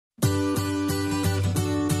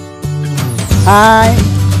Hi,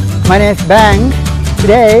 my name is Bang.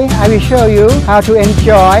 Today I will show you how to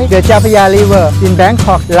enjoy the Chao Phraya River in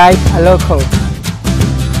Bangkok like a local.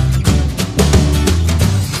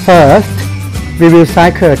 First, we will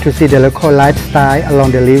cycle to see the local lifestyle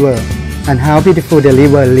along the river and how beautiful the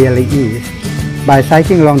river really is. By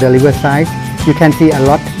cycling along the riverside, you can see a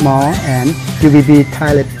lot more and you will be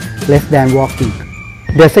tired less than walking.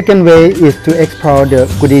 The second way is to explore the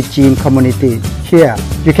Kudi Chin Community. Here,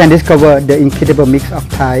 you can discover the incredible mix of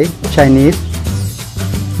Thai, Chinese,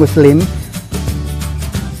 Muslim,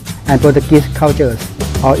 and Portuguese cultures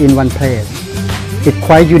all in one place. It's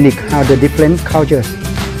quite unique how the different cultures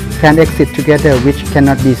can exist together, which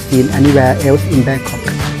cannot be seen anywhere else in Bangkok.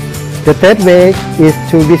 The third way is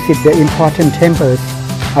to visit the important temples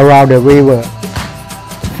around the river.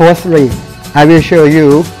 Fourthly, I will show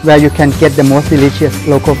you where you can get the most delicious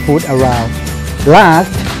local food around.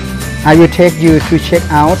 Last, I will take you to check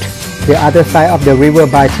out the other side of the river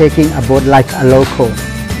by taking a boat like a local.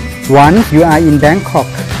 Once you are in Bangkok,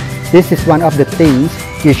 this is one of the things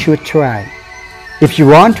you should try. If you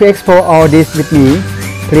want to explore all this with me,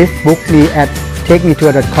 please book me at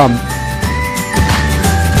TakeMeTour.com.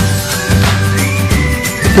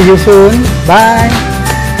 See you soon. Bye.